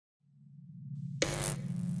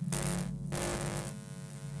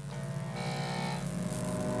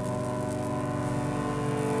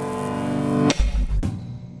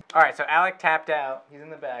All right, so Alec tapped out. He's in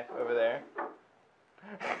the back over there.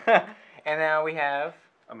 And now we have.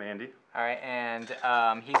 I'm Andy. All right, and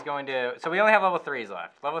he's going to. So we only have level 3s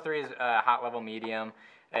left. Level 3 is hot level medium.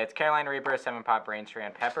 It's Carolina Reaper, 7-pot brain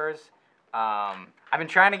strand peppers. I've been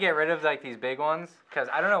trying to get rid of like these big ones because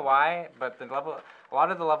I don't know why, but a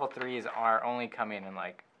lot of the level 3s are only coming in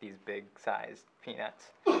like these big sized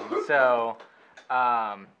peanuts. So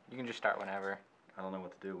you can just start whenever. I don't know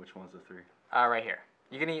what to do. Which one's the 3? Right here.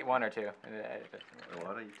 You can eat 1 or 2. Why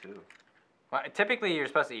do I eat 2? Well, typically you're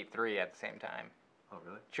supposed to eat 3 at the same time. Oh,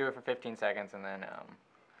 really? Chew it for 15 seconds and then.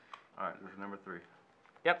 Alright, this is number 3.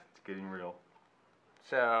 Yep. It's getting real.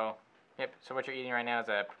 So, yep. So what you're eating right now is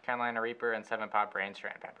a Carolina Reaper and 7-pot brain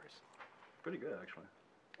strand peppers. Pretty good, actually.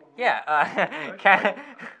 Yeah.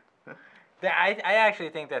 I actually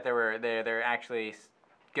think that they're actually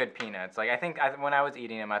good peanuts. Like I think when I was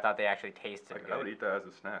eating them, I thought they actually tasted Like, good. I would eat that as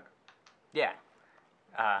a snack. Yeah.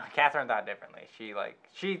 Catherine thought differently.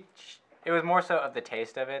 It was more so of the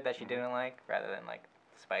taste of it that she didn't like, rather than like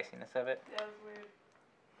the spiciness of it. Yeah, it was weird.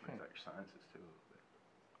 Brings out your sinuses too.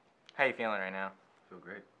 How you feeling right now? Feel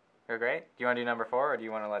great. Feel great? Do you want to do number 4, or do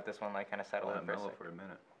you want to let this one like kind of settle I'll in let for a mellow sec? for a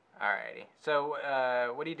minute. Alrighty.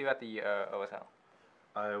 So what do you do at the OSL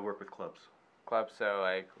I work with clubs. club? So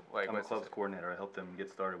like I'm a what's clubs coordinator. I help them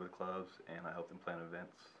get started with clubs, and I help them plan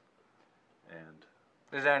events. And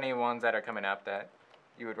is there any ones that are coming up that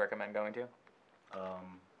you would recommend going to?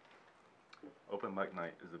 open mic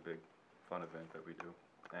night is a big fun event that we do.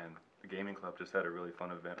 And the gaming club just had a really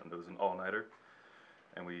fun event, and it was an all-nighter.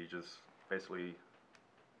 And we just basically,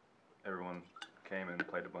 everyone came and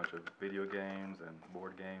played a bunch of video games and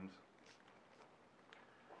board games.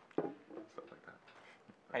 Stuff like that.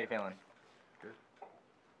 How you feeling? Good.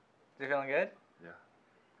 Is it feeling good? Yeah.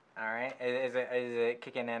 All right. Is it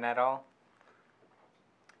kicking in at all?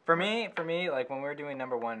 For me, like when we were doing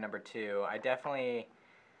number 1, number 2,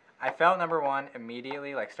 I felt number 1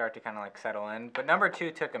 immediately like start to kind of like settle in, but number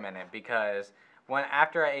 2 took a minute because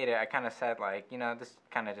after I ate it, I kind of said like, this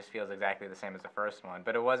kind of just feels exactly the same as the first one,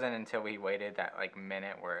 but it wasn't until we waited that like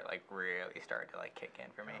minute where it like really started to like kick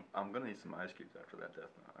in for me. I'm gonna eat some ice cubes after that death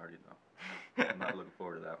nut. I already know. I'm not looking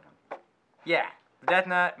forward to that one. Yeah, the death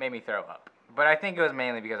nut made me throw up, but I think it was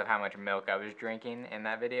mainly because of how much milk I was drinking in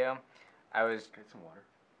that video. Get some water.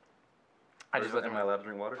 Am I allowed to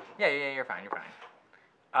drink water? Yeah, you're fine.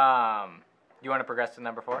 You want to progress to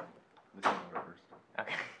number 4? This is water first.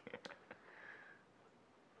 Okay.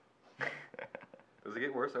 Does it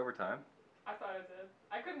get worse over time? I thought it did.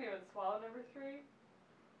 I couldn't even swallow number 3,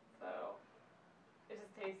 so it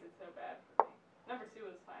just tasted so bad for me. Number 2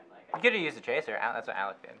 was fine. Like You could have used a chaser. That's what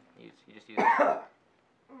Alec did. You just used it.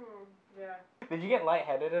 yeah. Did you get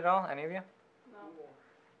lightheaded at all, any of you? No.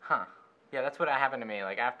 Huh. Yeah, that's what happened to me.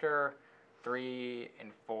 Like after 3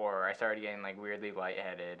 and 4, I started getting like weirdly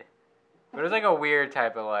lightheaded. But it was like a weird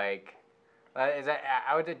type of like.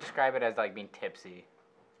 I would describe it as like being tipsy.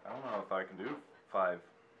 I don't know if I can do 5,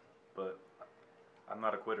 but I'm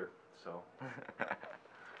not a quitter, so.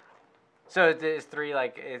 So is 3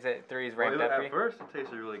 like? Is it 3's ramped up for you? At first, it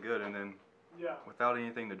tasted really good, and then without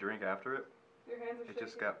anything to drink after it, Your hands are it shaking.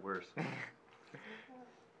 just got worse.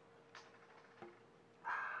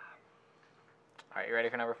 All right, you ready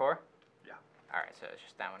for number 4? Yeah. All right, so it's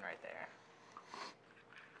just that one right there.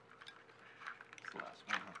 It's the last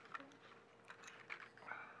one.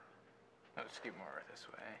 Huh? Let's scoot more this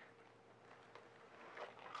way.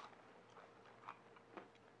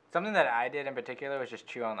 Something that I did in particular was just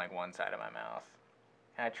chew on like one side of my mouth.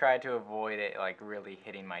 And I tried to avoid it like really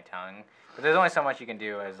hitting my tongue. But there's only so much you can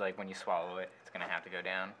do as like when you swallow it, it's going to have to go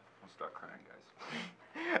down. I'll start crying,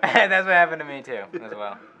 guys. That's what happened to me too, as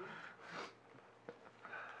well.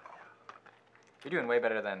 You're doing way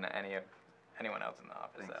better than anyone else in the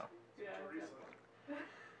office, Thanks. though. Yeah.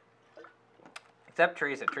 Except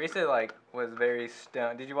Teresa. Teresa like was very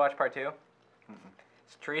stoned. Did you watch part 2? Mm-mm.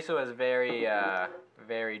 Teresa was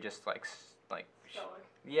very just like Stoic.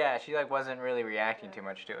 yeah. She like wasn't really reacting too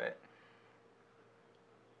much to it.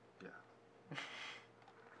 Yeah.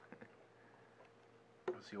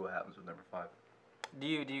 Let's see what happens with number 5. Do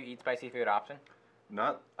you eat spicy food often?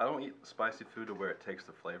 I don't eat spicy food to where it takes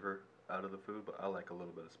the flavor out of the food, but I like a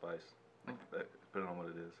little bit of spice, depending on what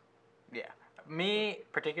it is. Yeah. Me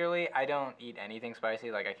particularly, I don't eat anything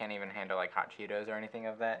spicy. Like I can't even handle like hot Cheetos or anything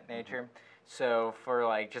of that nature. So for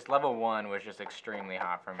like just level 1 was just extremely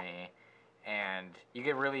hot for me, and you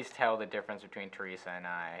could really tell the difference between Teresa and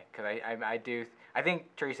I, because I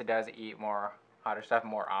think Teresa does eat more hotter stuff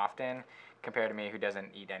more often compared to me, who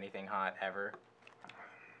doesn't eat anything hot ever.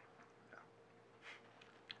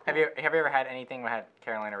 Have you ever had anything that had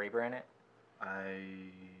Carolina Reaper in it? I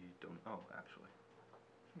don't know actually.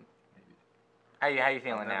 Maybe. How you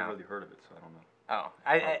feeling I've now? never really heard of it, so I don't know. Oh,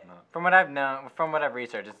 Probably not. from what I've known, from what I've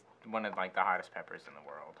researched, it's one of like the hottest peppers in the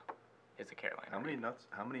world. Is a Carolina. How many nuts?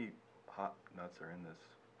 How many hot nuts are in this?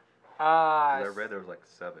 Uh, 'Cause I read there was like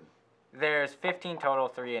 7. There's 15 total,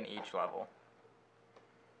 3 in each level.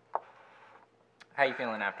 How you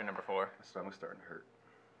feeling after number 4? My stomach's starting to hurt.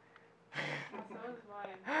 So is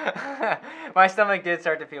mine. My stomach did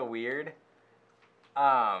start to feel weird.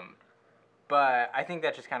 But I think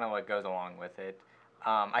that just kind of what goes along with it.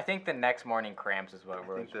 I think the next morning cramps is what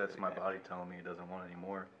I think that's my body telling me it doesn't want any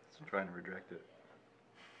more. It's trying to reject it.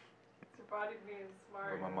 It's your body being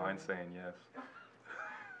smart. But my mind's saying yes.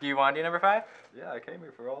 Do you want to do number 5? Yeah, I came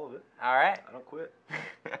here for all of it. All right. I don't quit.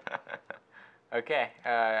 Okay.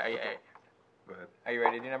 Go ahead. Are you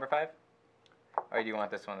ready to do number 5? Or do you want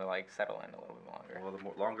this one to like settle in a little bit longer? Well,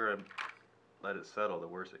 the longer I let it settle, the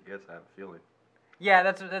worse it gets. I have a feeling. Yeah,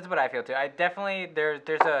 that's what I feel too. I definitely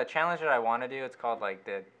there's a challenge that I want to do. It's called like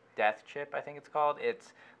the death chip, I think it's called.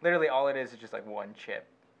 It's literally all it is just like one chip.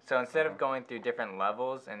 So instead of going through different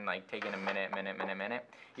levels and like taking a minute,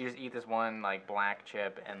 you just eat this one like black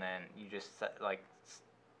chip and then you just like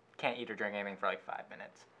can't eat or drink anything for like 5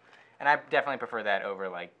 minutes. And I definitely prefer that over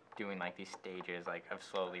like doing like these stages like of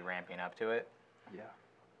slowly ramping up to it. Yeah.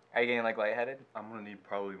 Are you getting like lightheaded? I'm gonna need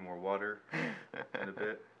probably more water in a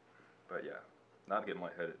bit. But yeah, not getting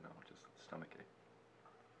lightheaded. No, just stomachache.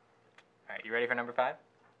 All right, you ready for number 5?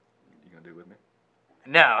 You gonna do it with me?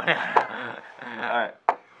 No.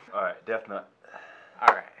 All right. Death nut.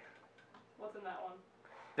 All right. What's in that one?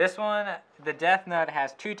 This one, the Death Nut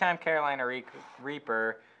has 2-time Carolina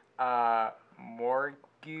Reaper, Morgue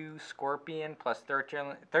Scorpion plus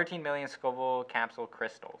 13 million Scoville capsule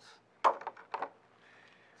crystals.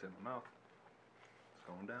 It's in my mouth. It's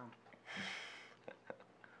going down.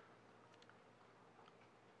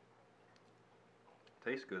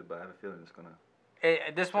 Tastes good, but I have a feeling it's gonna.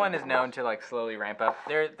 This one is known to like slowly ramp up.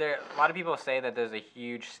 There, a lot of people say that there's a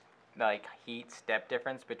huge like heat step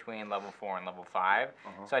difference between level 4 and level 5.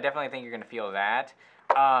 So I definitely think you're gonna feel that.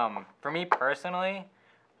 For me personally,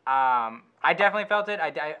 I definitely felt it.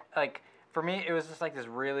 I like for me it was just like this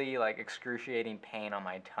really like excruciating pain on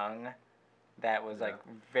my tongue that was like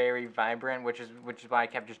very vibrant, which is why I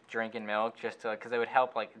kept just drinking milk just to because it would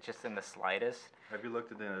help like just in the slightest. Have you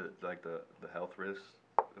looked at the health risks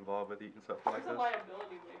involved with eating stuff like There's this? a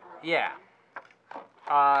liability waiver. Yeah.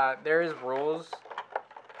 There is rules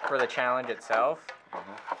for the challenge itself.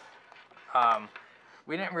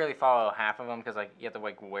 We didn't really follow half of them because like you have to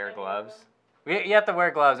like wear gloves. You have to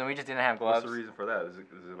wear gloves, and we just didn't have gloves. What's the reason for that? Is it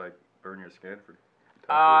like burn your skin for?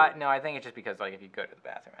 No, I think it's just because like if you go to the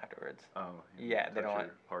bathroom afterwards. Oh. Yeah, they don't want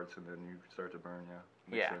your parts, and then you start to burn. Yeah.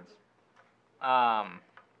 Yeah. Makes sense.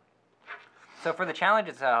 So for the challenge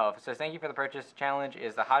itself, it says thank you for the purchase. The challenge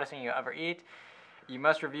is the hottest thing you ever eat. You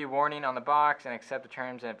must review warning on the box and accept the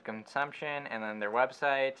terms of consumption and then their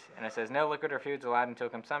website. And it says no liquid or foods allowed until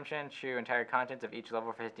consumption. Chew entire contents of each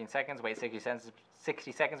level for 15 seconds. Wait 60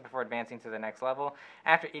 seconds before advancing to the next level.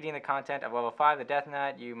 After eating the content of level 5, the Death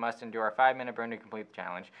Nut, you must endure a 5-minute burn to complete the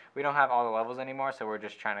challenge. We don't have all the levels anymore, so we're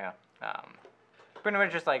just trying to pretty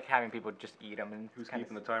much just like having people just eat them. And Who's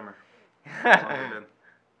keeping the timer? How long has it been?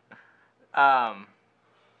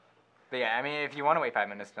 But yeah, I mean, if you want to wait 5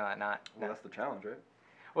 minutes, not. Well, that's the challenge, right?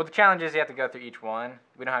 Well, the challenge is you have to go through each one.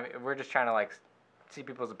 We're just trying to like see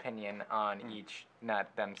people's opinion on each nut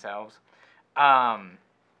themselves.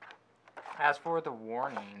 As for the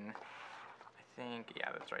warning, I think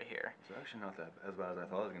that's right here. It's actually not that as bad as I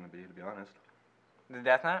thought it was gonna be, to be honest. The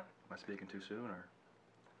Death Nut? Am I speaking too soon, or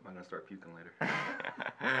am I gonna start puking later?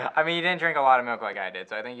 I mean, you didn't drink a lot of milk like I did,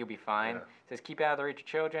 so I think you'll be fine. Yeah. It says, keep out of the reach of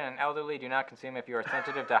children and elderly. Do not consume if you are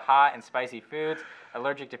sensitive to hot and spicy foods,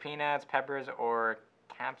 allergic to peanuts, peppers, or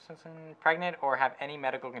capsaicin, pregnant, or have any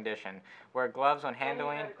medical condition. Wear gloves when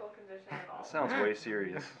handling. Any medical condition at all. That sounds way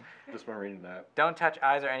serious. Just when reading that. Don't touch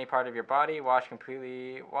eyes or any part of your body. Wash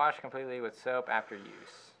completely with soap after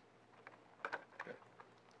use. Okay.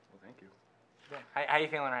 Well, thank you. Yeah. How you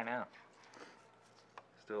feeling right now?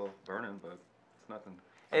 Still burning, but it's nothing.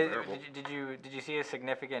 Did you see a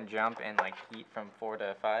significant jump in like heat from 4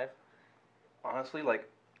 to 5? Honestly, like,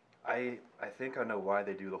 I think I know why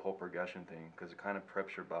they do the whole progression thing, because it kind of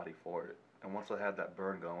preps your body for it. And once I had that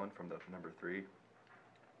burn going from the number 3,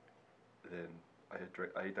 then I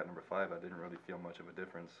ate that number 5. I didn't really feel much of a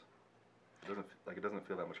difference. It doesn't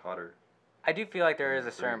feel that much hotter. I do feel like there is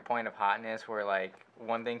a certain point of hotness where like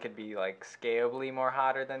one thing could be like scalably more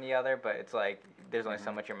hotter than the other, but it's like there's only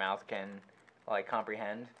so much your mouth can like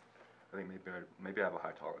comprehend. I think maybe I have a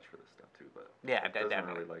high tolerance for this stuff too, but yeah, it doesn't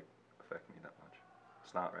definitely really like affect me that much.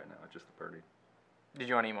 It's not right now. It's just the birdie. Did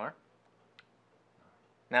you want to eat more?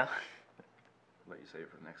 No? Let you save it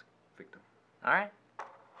for the next victim. Alright.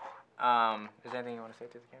 Is there anything you want to say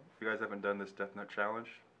to the camera? If you guys haven't done this Death Nut Challenge,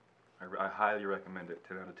 I highly recommend it.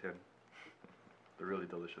 10 out of 10. They're really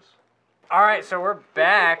delicious. Alright, so we're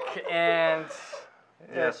back, and...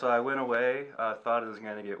 Yeah, so I went away. I thought it was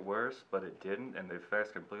going to get worse, but it didn't, and the effects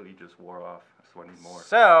completely just wore off. So I need more.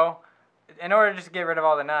 So, in order just to get rid of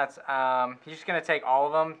all the nuts, he's just going to take all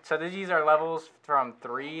of them. So these are levels from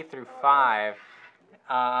 3 through 5.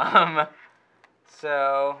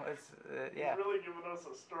 So, it's, yeah. He's really giving us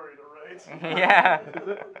a story to write. Yeah.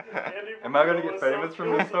 Am I going to get famous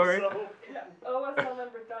from this story? Yeah. OSL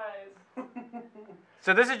member dies.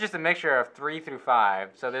 So this is just a mixture of 3 through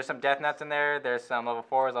 5. So there's some death nuts in there. There's some level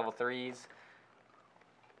 4s, level 3s.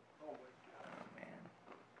 Oh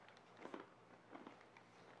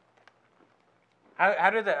Oh, man. How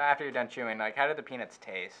did after you're done chewing, like, how did the peanuts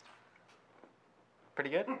taste? Pretty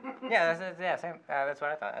good? Yeah, same. That's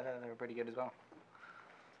what I thought. I thought they were pretty good as well.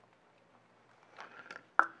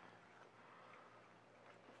 I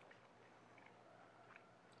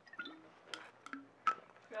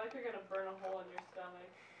feel like you're gonna burn a hole in your stomach.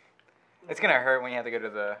 It's gonna hurt when you have to go to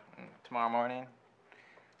the tomorrow morning.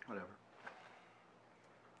 Whatever.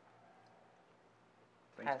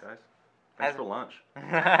 Thanks, guys. Thanks for lunch.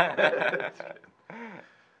 How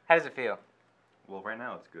does it feel? Well, right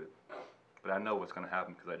now it's good. But I know what's going to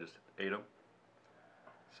happen because I just ate them.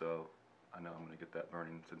 So I know I'm going to get that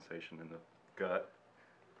burning sensation in the gut.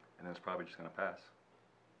 And then it's probably just going to pass.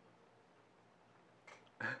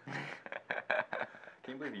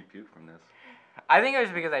 Can't believe you puked from this. I think it was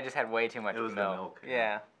because I just had way too much It was milk. the milk.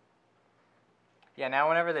 Yeah. Yeah, now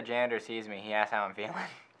whenever the janitor sees me, he asks how I'm feeling.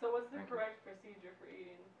 So what's the Thank you. correct procedure for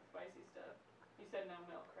eating spicy stuff? You said no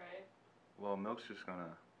milk, right? Well, milk's just going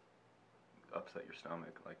to upset your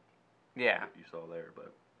stomach like Yeah. you saw there.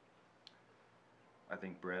 But I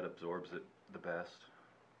think bread absorbs it the best.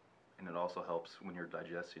 And it also helps when you're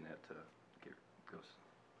digesting it to get those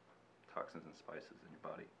toxins and spices in your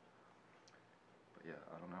body. But yeah,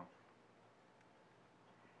 I don't know.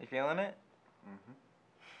 You feeling it? Mm-hmm.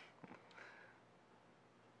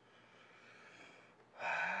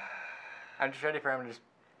 I'm just ready for him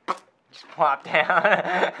to just plop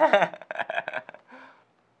down.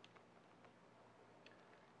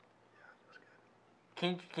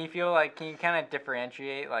 Can you feel like, can you kind of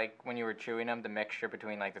differentiate, like, when you were chewing them, the mixture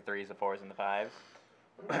between, like, the 3s, the 4s, and the 5s?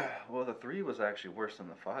 Well, the 3 was actually worse than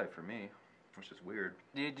the 5 for me, which is weird.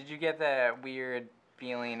 Did you get that weird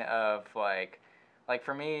feeling of, like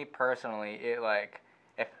for me personally, it, like,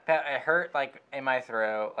 it hurt, like, in my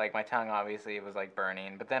throat, like, my tongue, obviously, it was, like,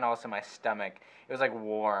 burning, but then also my stomach, it was, like,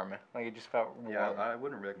 warm. Like, it just felt warm. Yeah, I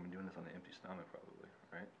wouldn't recommend doing this on an empty stomach, probably,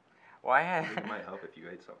 right? Well, I think it might help if you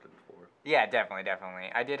ate something before. Yeah,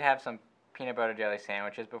 definitely. I did have some peanut butter jelly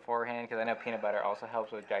sandwiches beforehand, because I know peanut butter also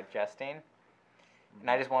helps with digesting. And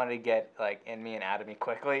I just wanted to get, like, in me and out of me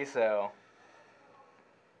quickly, so...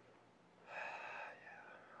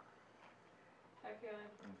 I feel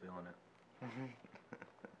it. I'm feeling it.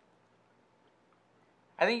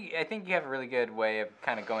 I think you have a really good way of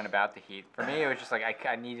kind of going about the heat. For me, it was just like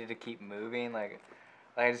I needed to keep moving. Like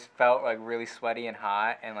I just felt like really sweaty and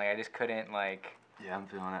hot, and like I just couldn't like. Yeah, I'm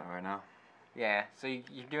feeling it right now. Yeah, so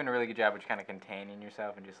you're doing a really good job of kind of containing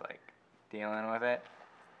yourself and just like dealing with it.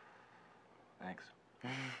 Thanks.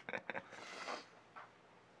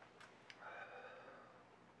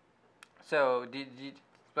 So did you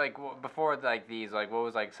like before like these, like what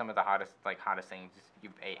was like some of the hottest things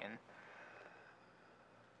you've eaten?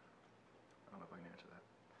 I don't know if I can answer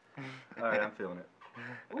that. All right, I'm feeling it.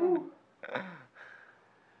 Woo.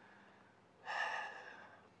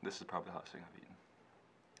 This is probably the hottest thing I've eaten.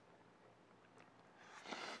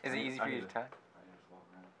 Is it easy for you to tell?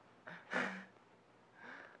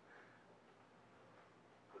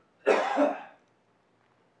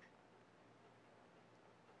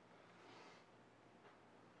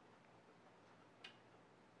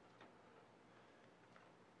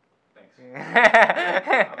 Thanks.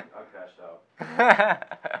 I'm cashed out.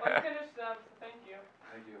 I'm finished up, so thank you.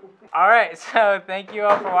 Thank you. Alright, so thank you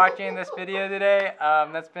all for watching this video today.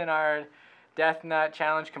 That's been our Death Nut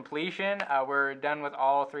Challenge completion. We're done with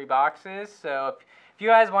all 3 boxes, so if you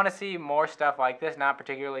guys want to see more stuff like this, not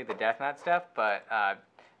particularly the Death Nut stuff, but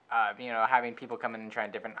you know, having people come in and try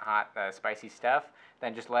different hot, spicy stuff,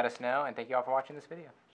 then just let us know, and thank you all for watching this video.